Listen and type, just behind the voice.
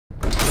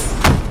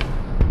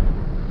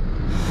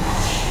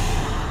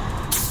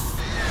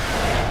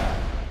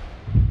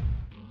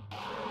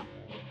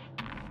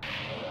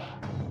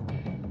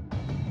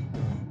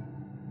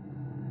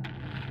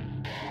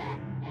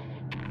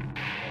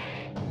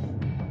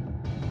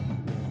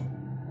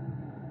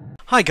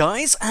Hi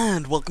guys,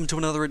 and welcome to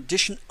another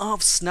edition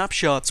of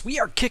Snapshots. We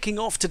are kicking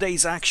off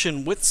today's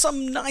action with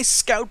some nice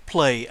scout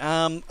play.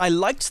 I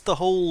liked the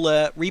whole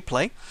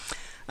replay,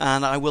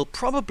 and I will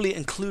probably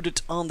include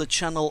it on the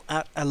channel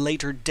at a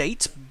later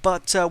date,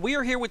 but we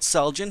are here with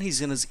Saljan. He's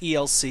in his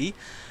ELC,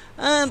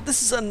 and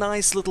this is a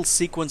nice little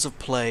sequence of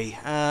play.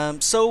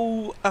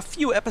 So a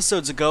few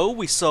episodes ago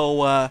we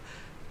saw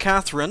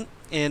Catherine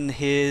in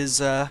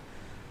his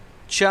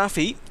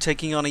Chaffee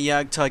taking on a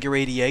Jagdtiger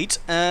 88,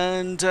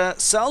 and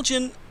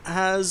Saljan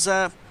has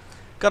got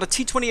a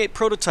T28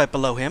 prototype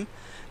below him.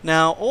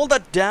 Now, all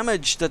that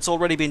damage that's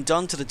already been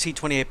done to the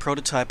T28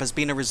 prototype has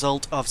been a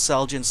result of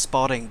Saljan's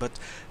spotting, but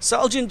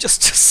Saljan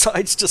just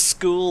decides to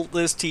school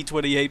this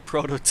T28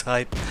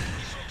 prototype.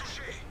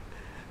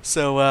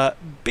 So,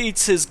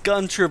 beats his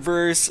gun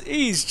traverse,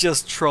 he's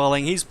just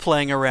trolling, he's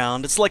playing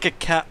around. It's like a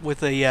cat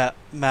with a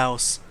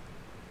mouse.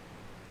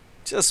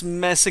 Just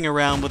messing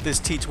around with this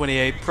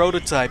T28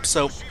 prototype.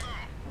 So,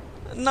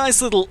 a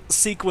nice little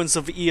sequence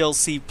of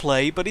ELC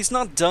play, but he's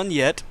not done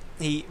yet.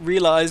 He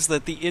realized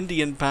that the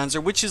Indian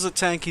Panzer, which is a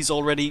tank he's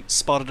already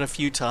spotted a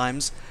few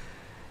times,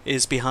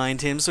 is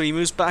behind him, so he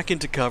moves back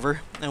into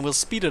cover, and we'll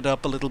speed it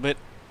up a little bit.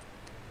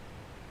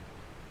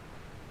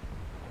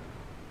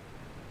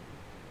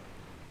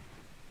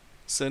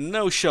 So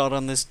no shot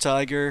on this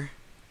Tiger.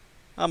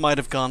 I might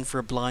have gone for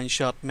a blind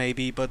shot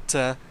maybe,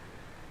 but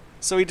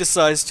so he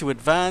decides to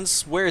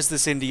advance. Where's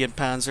this Indian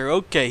Panzer?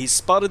 Okay, he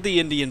spotted the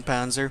Indian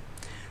Panzer.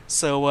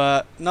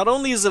 So not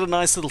only is it a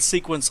nice little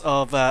sequence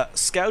of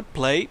scout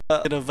play,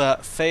 a bit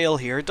of fail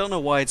here. Don't know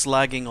why it's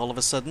lagging all of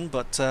a sudden,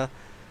 but a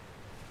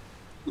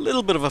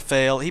little bit of a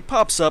fail. He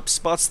pops up,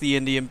 spots the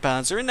Indian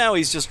Panzer, and now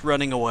he's just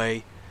running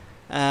away.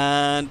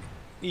 And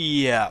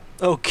yeah,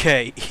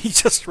 okay, he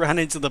just ran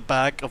into the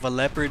back of a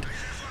Leopard,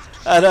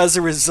 and as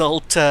a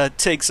result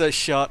takes a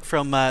shot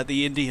from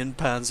the Indian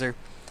Panzer.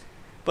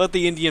 But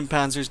the Indian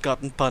Panzer's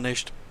gotten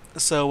punished.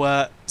 So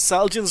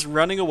Saljan's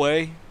running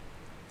away.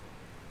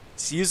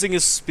 He's using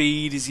his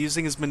speed, he's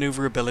using his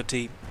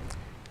maneuverability.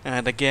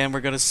 And again, we're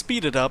going to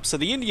speed it up. So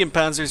the Indian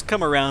Panzers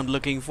come around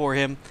looking for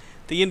him.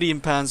 The Indian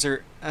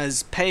Panzer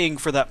is paying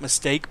for that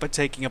mistake by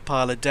taking a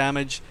pile of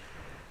damage.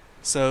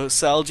 So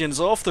Saljan's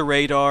off the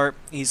radar.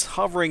 He's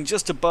hovering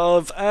just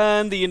above,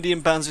 and the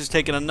Indian Panzer's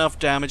taken enough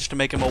damage to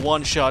make him a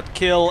one-shot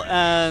kill,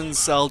 and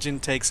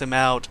Saljan takes him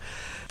out.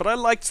 But I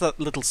liked that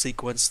little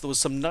sequence. There was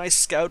some nice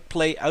scout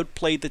play,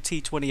 outplayed the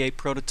T28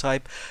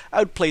 prototype,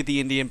 outplayed the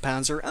Indian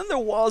Panzer, and there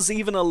was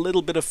even a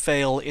little bit of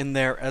fail in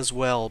there as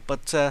well.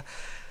 But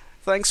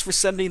thanks for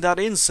sending that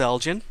in,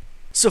 Saljan.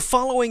 So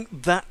following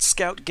that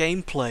scout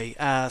gameplay,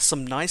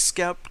 some nice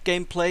scout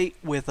gameplay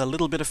with a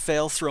little bit of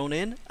fail thrown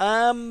in,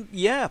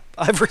 yeah,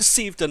 I've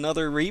received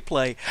another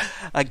replay.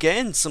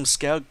 Again, some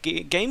scout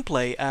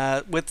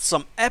gameplay with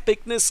some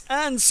epicness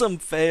and some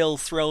fail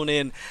thrown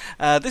in.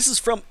 This is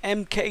from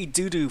MK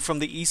Dudu from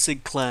the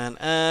Isig clan,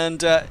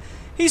 and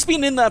he's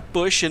been in that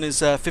bush in his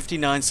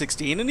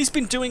 5916, and he's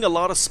been doing a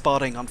lot of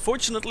spotting.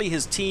 Unfortunately,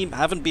 his team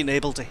haven't been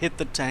able to hit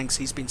the tanks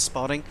he's been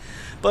spotting,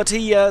 but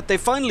they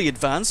finally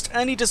advanced,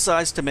 and he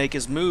decides to make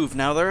his move.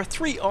 Now, there are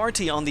 3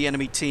 arty on the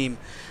enemy team,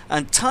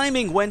 and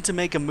timing when to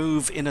make a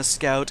move in a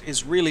scout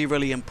is really,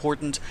 really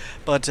important,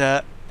 but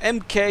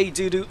MK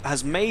Dudu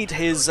has made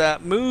his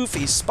move.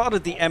 He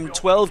spotted the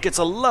M12, gets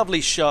a lovely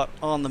shot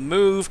on the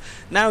move.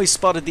 Now he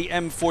spotted the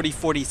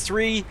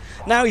M4043.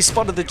 Now he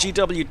spotted the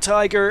GW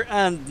Tiger,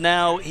 and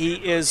now he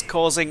is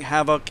causing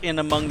havoc in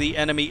among the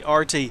enemy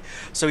arty.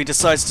 So he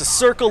decides to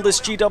circle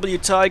this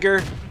GW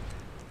Tiger.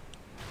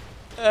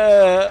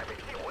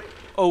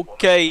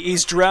 Okay,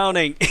 he's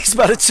drowning. He's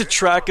about to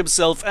track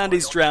himself, and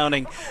he's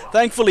drowning.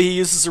 Thankfully, he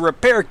uses a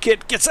repair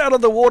kit, gets out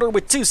of the water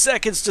with 2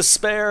 seconds to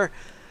spare,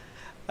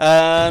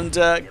 and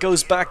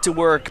goes back to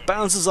work.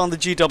 Bounces on the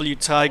GW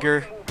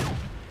Tiger.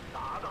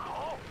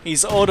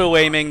 He's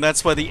auto-aiming,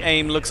 that's why the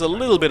aim looks a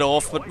little bit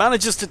off, but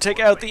manages to take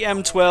out the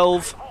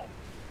M12.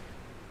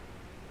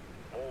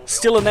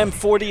 Still an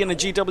M40 and a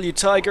GW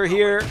Tiger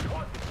here.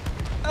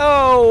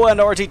 Oh, and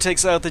Artie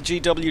takes out the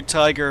GW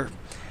Tiger.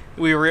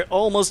 We were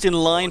almost in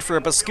line for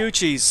a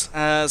Bascucci's.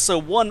 So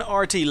 1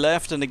 RT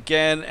left, and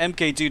again,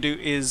 MK Dudu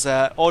is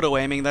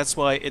auto-aiming. That's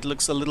why it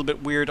looks a little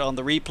bit weird on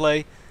the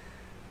replay.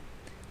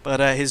 But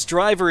his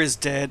driver is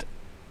dead.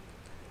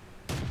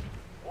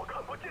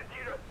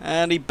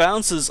 And he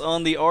bounces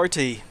on the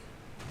RT.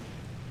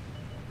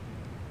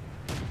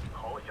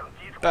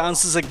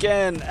 Bounces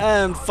again,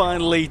 and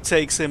finally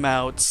takes him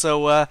out.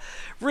 So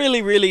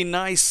really, really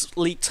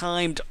nicely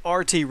timed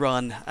RT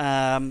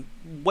run.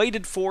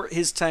 Waited for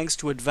his tanks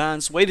to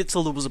advance, waited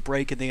till there was a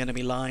break in the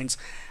enemy lines,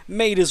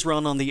 made his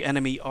run on the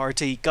enemy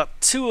RT,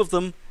 got 2 of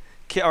them,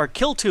 or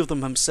killed 2 of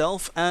them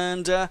himself,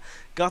 and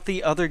got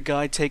the other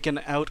guy taken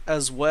out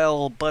as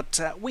well. But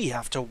we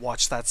have to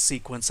watch that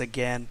sequence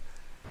again.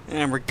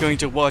 And we're going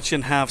to watch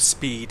in half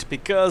speed,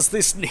 because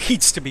this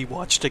needs to be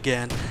watched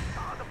again.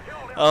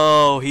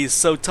 Oh, he's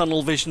so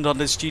tunnel visioned on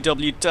this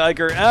GW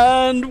Tiger,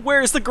 and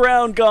where's the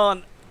ground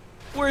gone?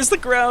 Where's the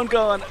ground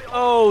gone?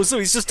 Oh, so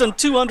he's just done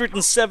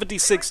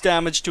 276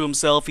 damage to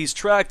himself. He's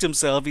tracked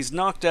himself. He's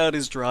knocked out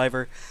his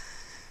driver.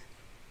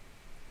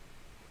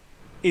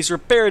 He's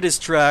repaired his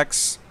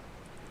tracks.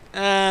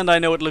 And I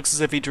know it looks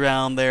as if he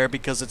drowned there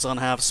because it's on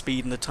half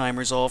speed and the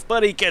timer's off.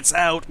 But he gets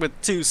out with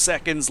 2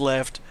 seconds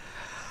left.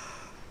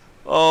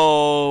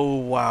 Oh,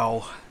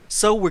 wow.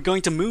 So we're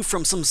going to move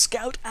from some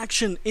scout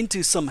action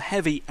into some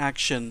heavy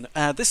action.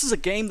 This is a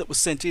game that was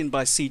sent in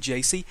by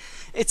CJC.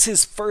 It's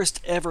his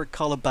first ever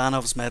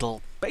Kolobanov's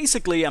medal.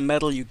 Basically a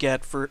medal you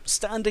get for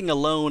standing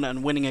alone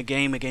and winning a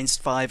game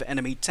against 5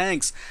 enemy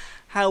tanks.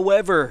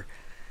 However,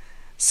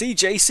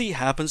 CJC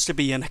happens to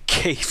be in a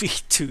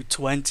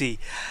KV-220,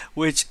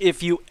 which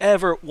if you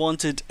ever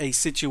wanted a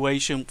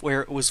situation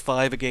where it was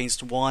 5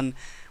 against 1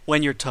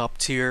 when you're top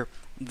tier,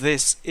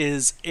 this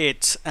is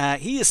it.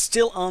 He is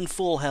still on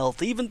full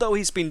health, even though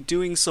he's been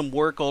doing some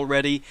work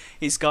already.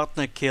 He's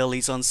gotten a kill,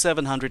 he's on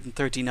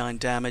 739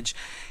 damage.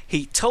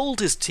 He told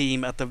his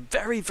team at the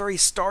very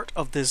start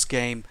of this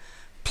game,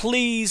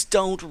 please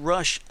don't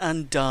rush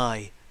and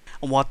die.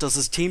 And what does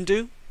his team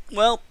do?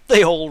 Well,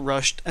 they all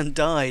rushed and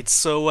died,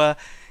 so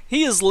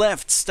he is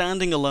left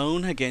standing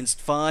alone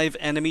against 5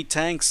 enemy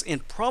tanks in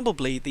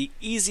probably the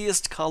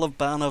easiest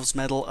Kolobanov's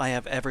medal I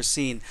have ever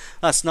seen.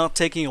 That's not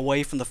taking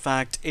away from the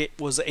fact it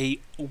was a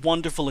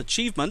wonderful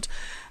achievement.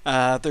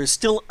 There's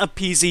still a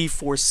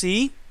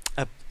PZ-4C,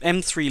 a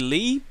M3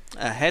 Lee,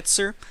 a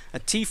Hetzer, a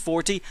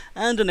T-40,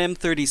 and an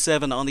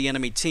M37 on the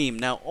enemy team.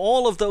 Now,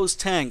 all of those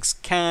tanks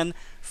can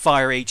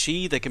fire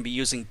HE, they can be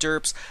using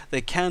derps,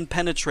 they can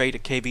penetrate a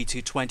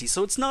KV-220,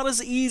 so it's not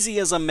as easy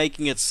as I'm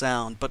making it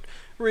sound, but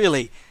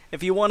really,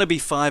 if you want to be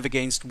 5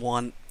 against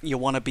 1, you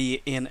want to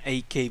be in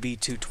a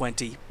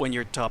KV-220 when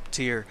you're top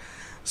tier.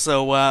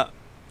 So,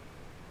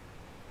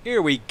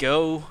 here we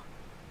go.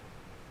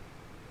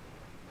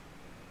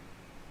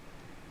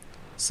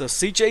 So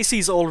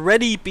CJC's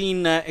already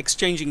been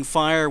exchanging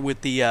fire with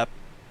the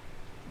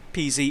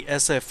PZ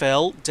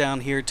SFL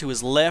down here to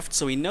his left,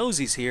 so he knows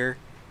he's here.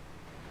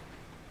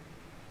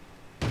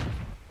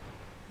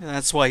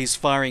 That's why he's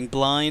firing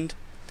blind.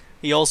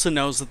 He also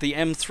knows that the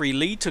M3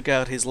 Lee took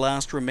out his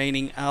last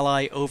remaining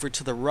ally over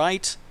to the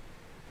right.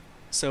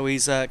 So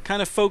he's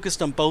kind of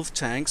focused on both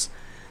tanks.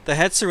 The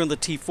Hetzer and the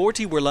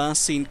T-40 were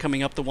last seen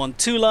coming up the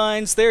 1-2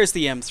 lines. There's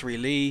the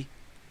M3 Lee.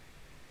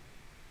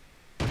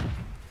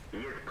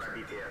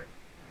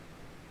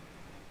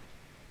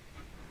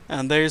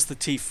 And there's the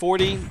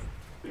T-40.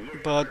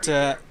 But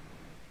a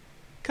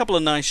couple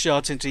of nice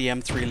shots into the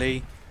M3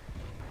 Lee.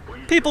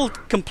 People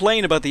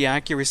complain about the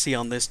accuracy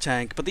on this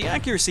tank, but the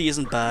accuracy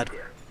isn't bad.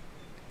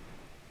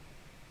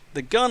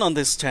 The gun on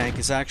this tank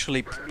is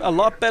actually a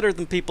lot better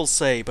than people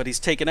say, but he's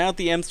taken out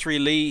the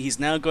M3 Lee, he's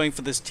now going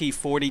for this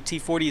T-40.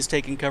 T-40 is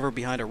taking cover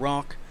behind a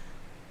rock.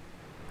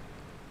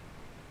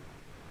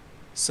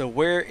 So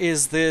where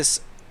is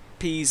this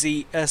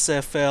PZ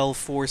SFL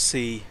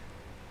 4C?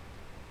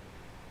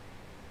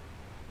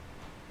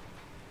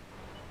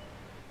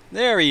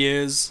 There he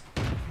is.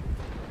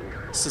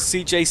 So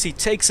CJC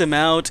takes him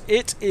out.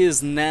 It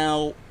is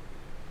now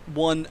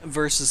 1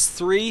 versus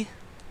 3.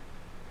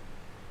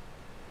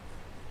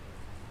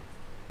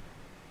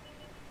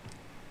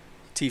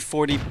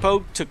 T-40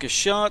 poke, took a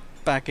shot,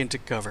 back into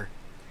cover.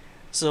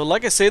 So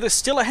like I say, there's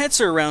still a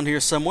Hetzer around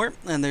here somewhere,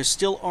 and there's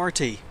still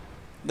RT.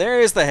 There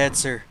is the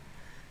Hetzer.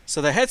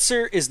 So the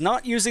Hetzer is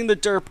not using the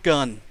derp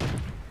gun.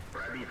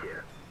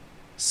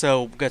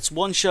 So gets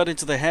 1 shot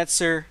into the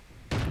Hetzer.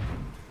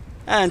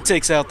 And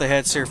takes out the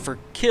Hetzer for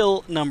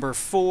kill number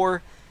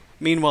 4.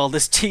 Meanwhile,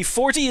 this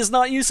T-40 is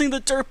not using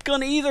the derp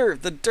gun either.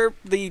 The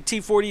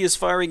T-40 is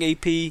firing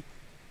AP.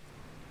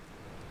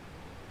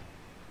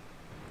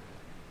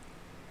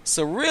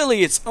 So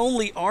really, it's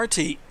only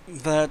RT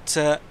that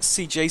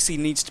CJC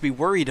needs to be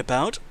worried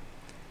about.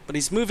 But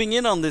he's moving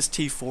in on this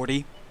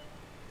T-40.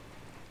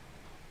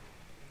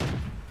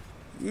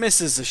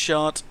 Misses a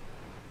shot.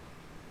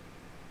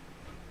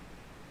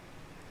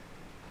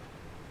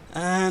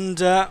 And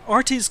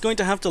RT's going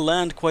to have to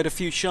land quite a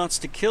few shots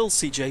to kill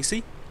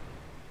CJC.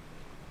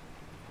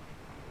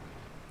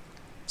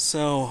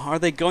 So, are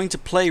they going to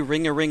play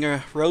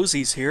Ring-a-Ring-a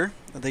Rosies here?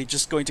 Are they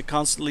just going to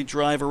constantly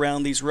drive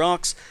around these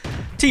rocks?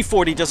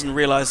 T-40 doesn't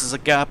realize there's a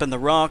gap in the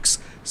rocks.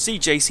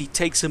 CJC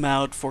takes him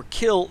out for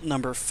kill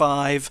number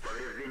 5.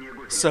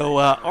 So,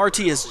 RT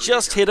has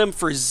just hit him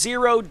for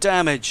 0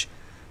 damage.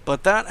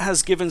 But that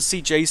has given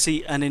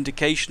CJC an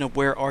indication of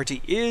where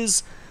RT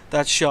is.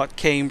 That shot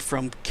came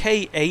from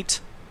K8.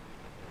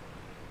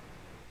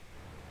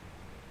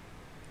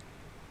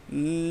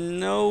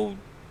 No,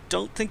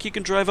 don't think you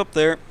can drive up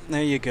there.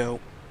 There you go.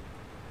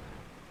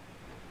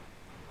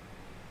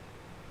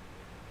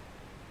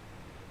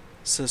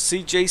 So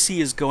CJC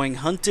is going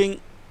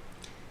hunting.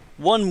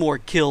 1 more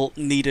kill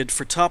needed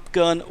for Top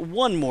Gun.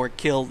 1 more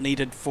kill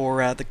needed for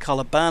the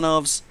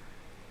Kolobanovs.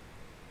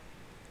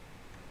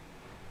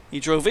 He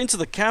drove into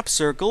the cap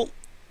circle.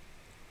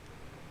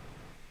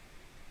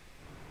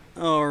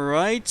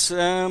 Alright,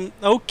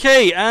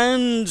 okay,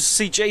 and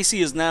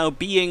CJC is now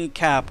being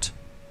capped.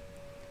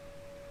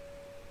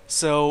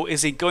 So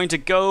is he going to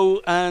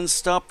go and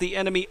stop the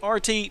enemy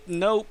Artie?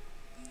 Nope.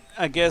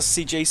 I guess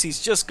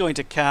CJC's just going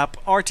to cap.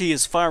 Artie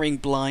is firing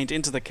blind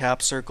into the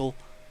cap circle.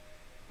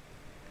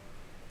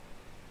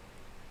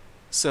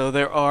 So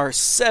there are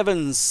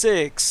 7,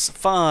 6,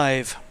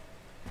 5.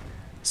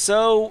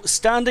 So,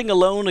 standing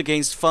alone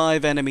against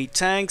 5 enemy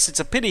tanks, it's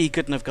a pity he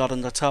couldn't have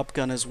gotten the Top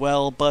Gun as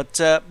well, but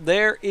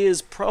there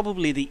is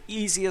probably the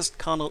easiest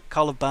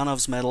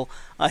Kolovanov's medal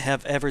I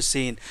have ever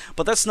seen.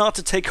 But that's not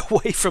to take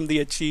away from the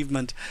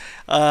achievement.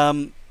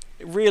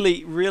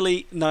 Really,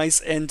 really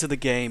nice end to the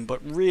game, but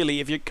really,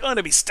 if you're going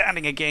to be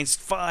standing against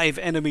 5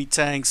 enemy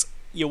tanks,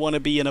 you want to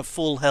be in a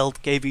full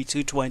health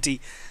KV-220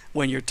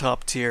 when you're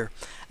top tier,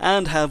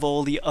 and have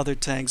all the other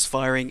tanks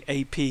firing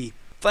AP.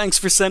 Thanks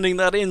for sending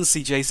that in,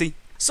 CJC.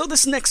 So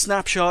this next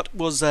snapshot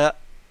was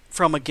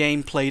from a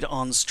game played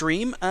on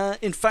stream.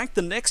 In fact,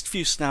 the next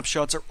few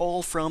snapshots are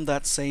all from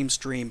that same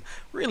stream.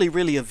 Really,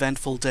 really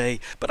eventful day.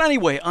 But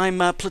anyway, I'm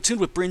platooned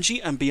with Bringy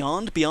and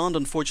Beyond. Beyond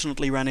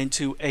unfortunately ran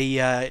into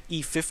a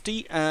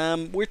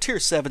E50. We're tier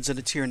 7s in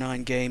a tier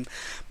 9 game,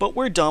 but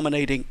we're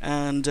dominating,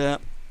 and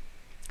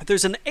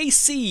there's an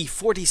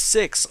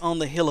AC-46 on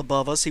the hill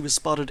above us. He was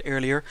spotted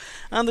earlier.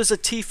 And there's a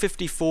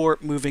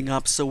T-54 moving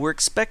up. So we're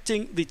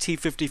expecting the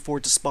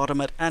T-54 to spot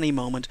him at any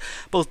moment.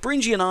 Both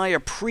Bringy and I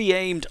are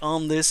pre-aimed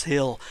on this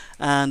hill.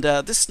 And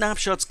this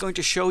snapshot's going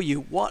to show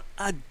you what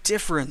a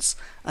difference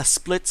a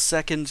split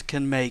second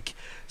can make.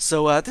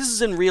 So this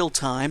is in real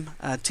time.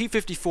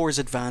 T-54 is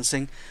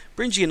advancing.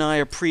 Bringy and I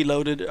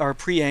are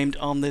pre-aimed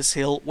on this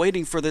hill,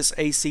 waiting for this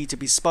AC to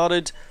be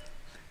spotted.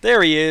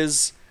 There he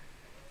is.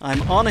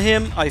 I'm on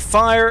him, I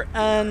fire,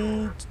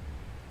 and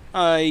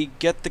I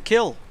get the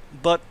kill.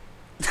 But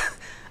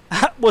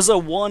that was a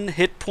 1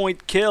 hit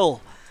point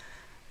kill.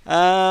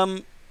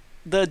 The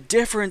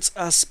difference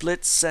a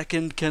split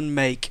second can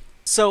make.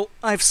 So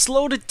I've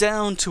slowed it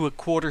down to a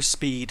quarter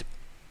speed.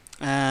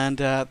 And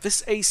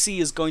this AC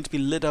is going to be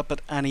lit up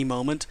at any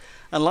moment.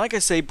 And like I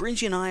say,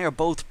 Bringy and I are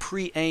both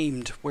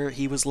pre-aimed where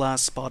he was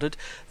last spotted.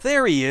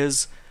 There he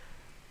is.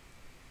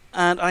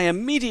 And I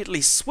immediately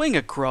swing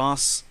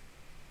across.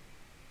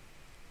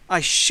 I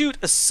shoot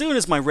as soon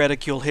as my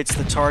reticule hits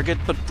the target,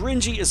 but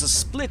Bringy is a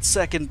split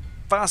second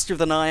faster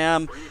than I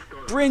am.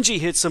 Bringy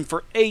hits him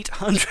for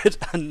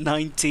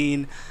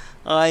 819.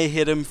 I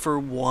hit him for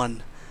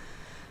 1.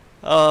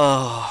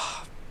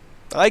 Oh,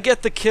 I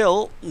get the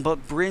kill,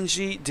 but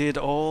Bringy did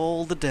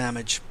all the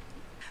damage.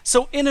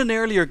 So in an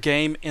earlier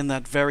game in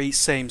that very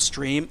same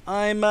stream,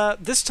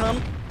 this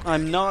time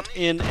I'm not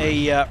in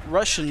a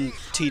Russian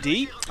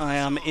TD. I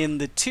am in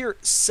the tier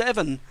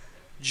 7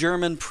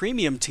 German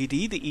premium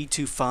TD, the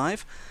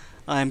E25.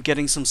 I'm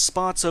getting some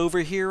spots over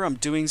here, I'm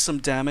doing some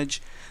damage.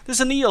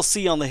 There's an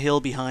ELC on the hill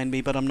behind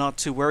me, but I'm not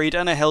too worried,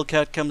 and a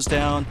Hellcat comes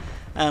down,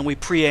 and we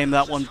pre-aim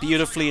that one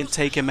beautifully and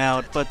take him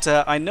out. But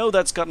I know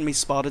that's gotten me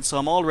spotted, so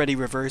I'm already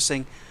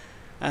reversing.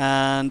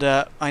 And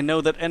I know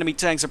that enemy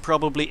tanks are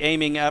probably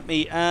aiming at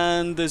me,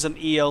 and there's an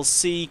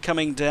ELC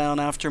coming down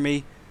after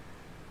me.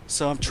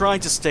 So I'm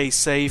trying to stay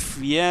safe.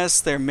 Yes,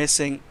 they're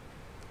missing.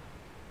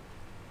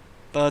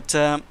 But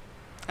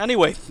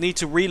anyway, need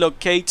to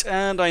relocate,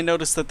 and I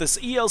notice that this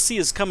ELC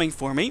is coming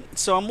for me,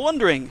 so I'm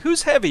wondering,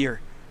 who's heavier,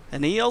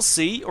 an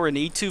ELC or an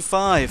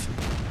E25?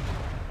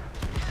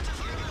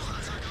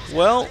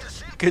 Well,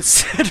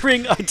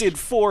 considering I did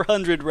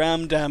 400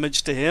 ram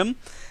damage to him,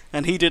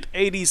 and he did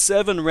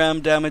 87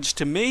 ram damage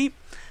to me,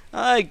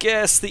 I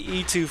guess the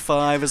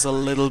E25 is a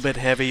little bit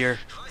heavier.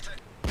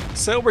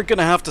 So we're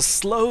gonna have to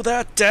slow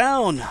that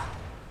down.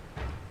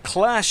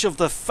 Clash of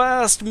the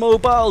fast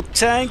mobile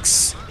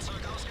tanks.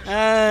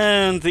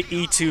 And the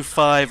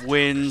E25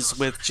 wins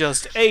with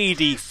just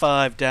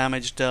 85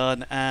 damage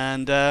done,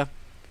 and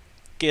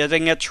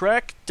getting a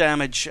track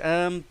damage.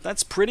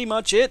 That's pretty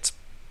much it.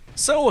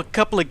 So a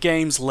couple of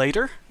games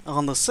later,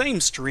 on the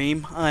same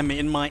stream, I'm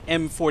in my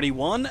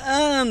M41,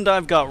 and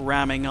I've got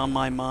ramming on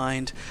my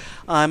mind.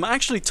 I'm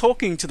actually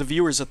talking to the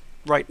viewers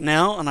right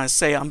now, and I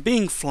say I'm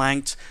being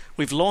flanked.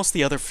 We've lost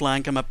the other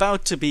flank. I'm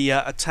about to be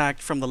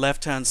attacked from the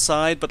left-hand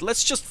side, but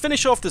let's just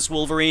finish off this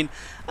Wolverine,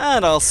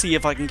 and I'll see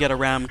if I can get a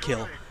ram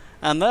kill.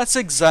 And that's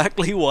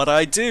exactly what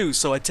I do.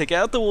 So I take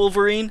out the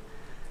Wolverine,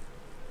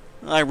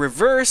 I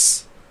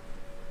reverse.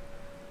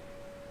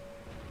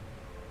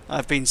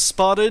 I've been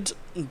spotted,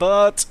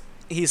 but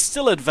he's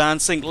still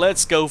advancing.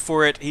 Let's go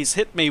for it. He's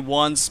hit me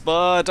once,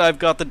 but I've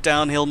got the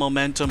downhill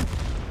momentum.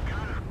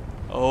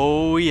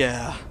 Oh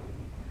yeah.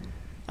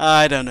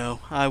 I don't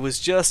know, I was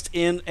just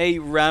in a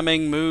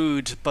ramming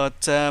mood, but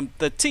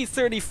the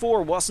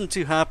T-34 wasn't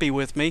too happy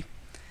with me.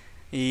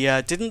 He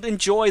didn't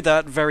enjoy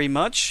that very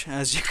much,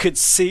 as you could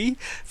see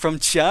from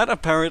chat.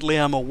 Apparently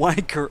I'm a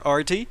wanker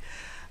arty.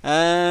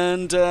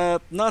 And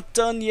not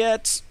done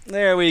yet.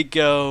 There we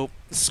go.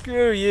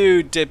 Screw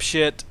you,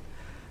 dipshit.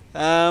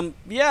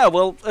 Yeah,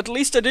 well, at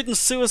least I didn't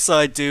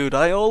suicide, dude.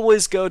 I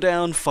always go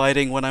down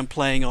fighting when I'm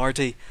playing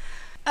arty.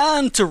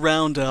 And to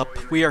round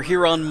up, we are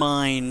here on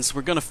Mines.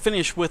 We're going to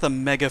finish with a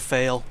mega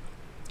fail.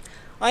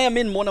 I am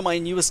in one of my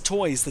newest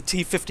toys, the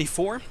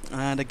T-54,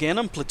 and again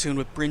I'm platooned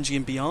with Bringy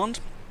and Beyond.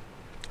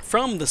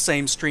 from the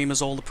same stream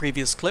as all the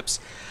previous clips,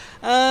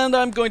 and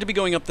I'm going to be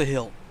going up the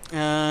hill.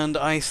 And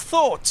I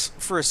thought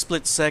for a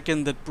split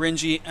second that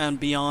Bringy and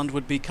Beyond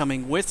would be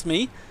coming with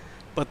me,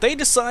 but they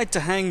decide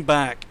to hang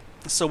back.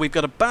 So we've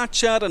got a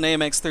Batchat, an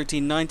AMX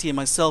 1390, and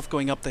myself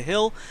going up the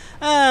hill,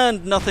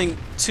 and nothing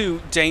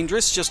too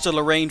dangerous, just a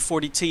Lorraine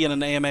 40T and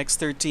an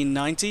AMX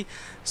 1390.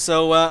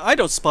 So I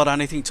don't spot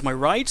anything to my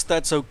right,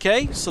 that's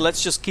okay, so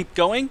let's just keep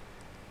going.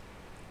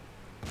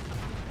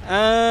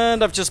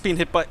 And I've just been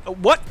hit by...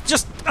 What?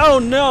 Just... Oh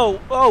no!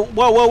 Oh,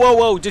 whoa, whoa, whoa,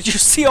 whoa! Did you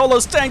see all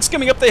those tanks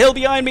coming up the hill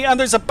behind me? And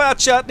there's a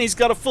Batchat, and he's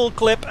got a full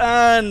clip,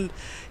 and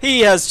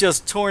he has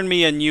just torn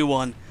me a new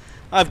one.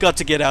 I've got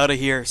to get out of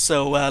here,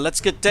 so let's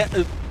get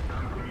down...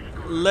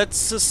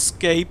 Let's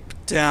escape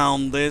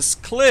down this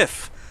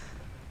cliff.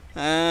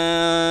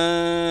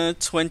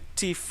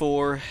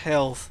 24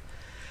 health.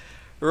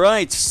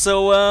 Right,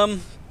 so,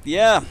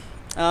 yeah.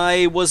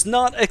 I was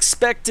not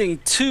expecting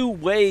 2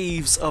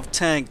 waves of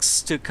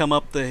tanks to come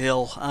up the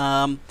hill.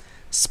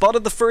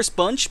 Spotted the first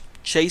bunch,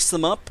 chased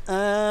them up,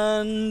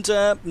 and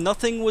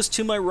nothing was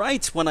to my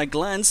right when I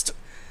glanced.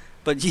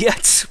 But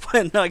yet,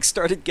 when I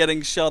started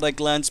getting shot, I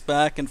glanced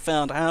back and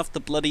found half the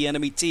bloody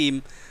enemy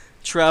team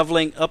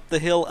traveling up the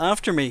hill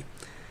after me.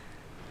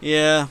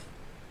 Yeah,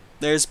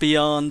 there's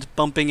Beyond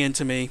bumping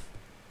into me.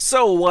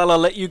 So while I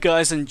let you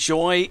guys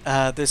enjoy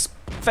this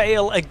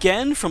fail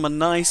again from a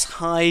nice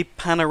high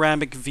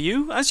panoramic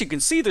view, as you can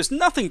see there's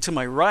nothing to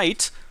my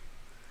right.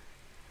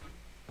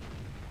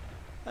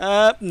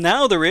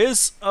 Now there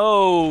is.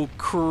 Oh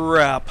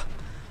crap.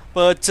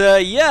 But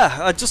yeah,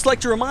 I'd just like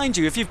to remind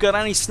you, if you've got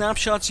any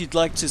snapshots you'd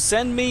like to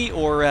send me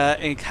or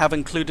have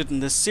included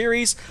in this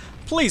series,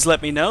 please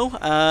let me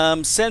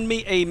know. Send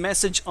me a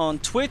message on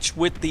Twitch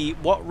with the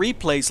What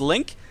Replays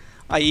link.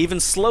 I even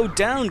slowed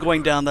down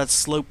going down that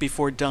slope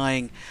before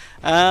dying.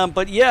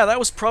 But yeah, that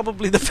was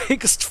probably the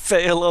biggest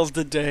fail of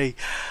the day.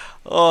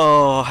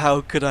 Oh,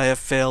 how could I have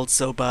failed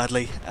so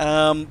badly?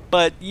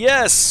 But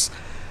yes,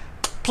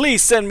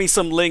 please send me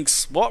some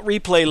links, What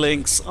Replay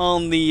links,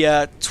 on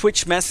the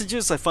Twitch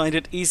messages. I find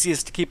it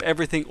easiest to keep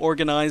everything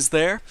organized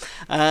there.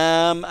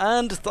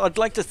 And I'd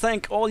like to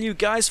thank all you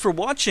guys for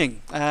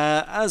watching.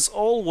 As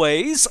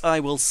always, I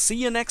will see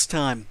you next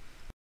time.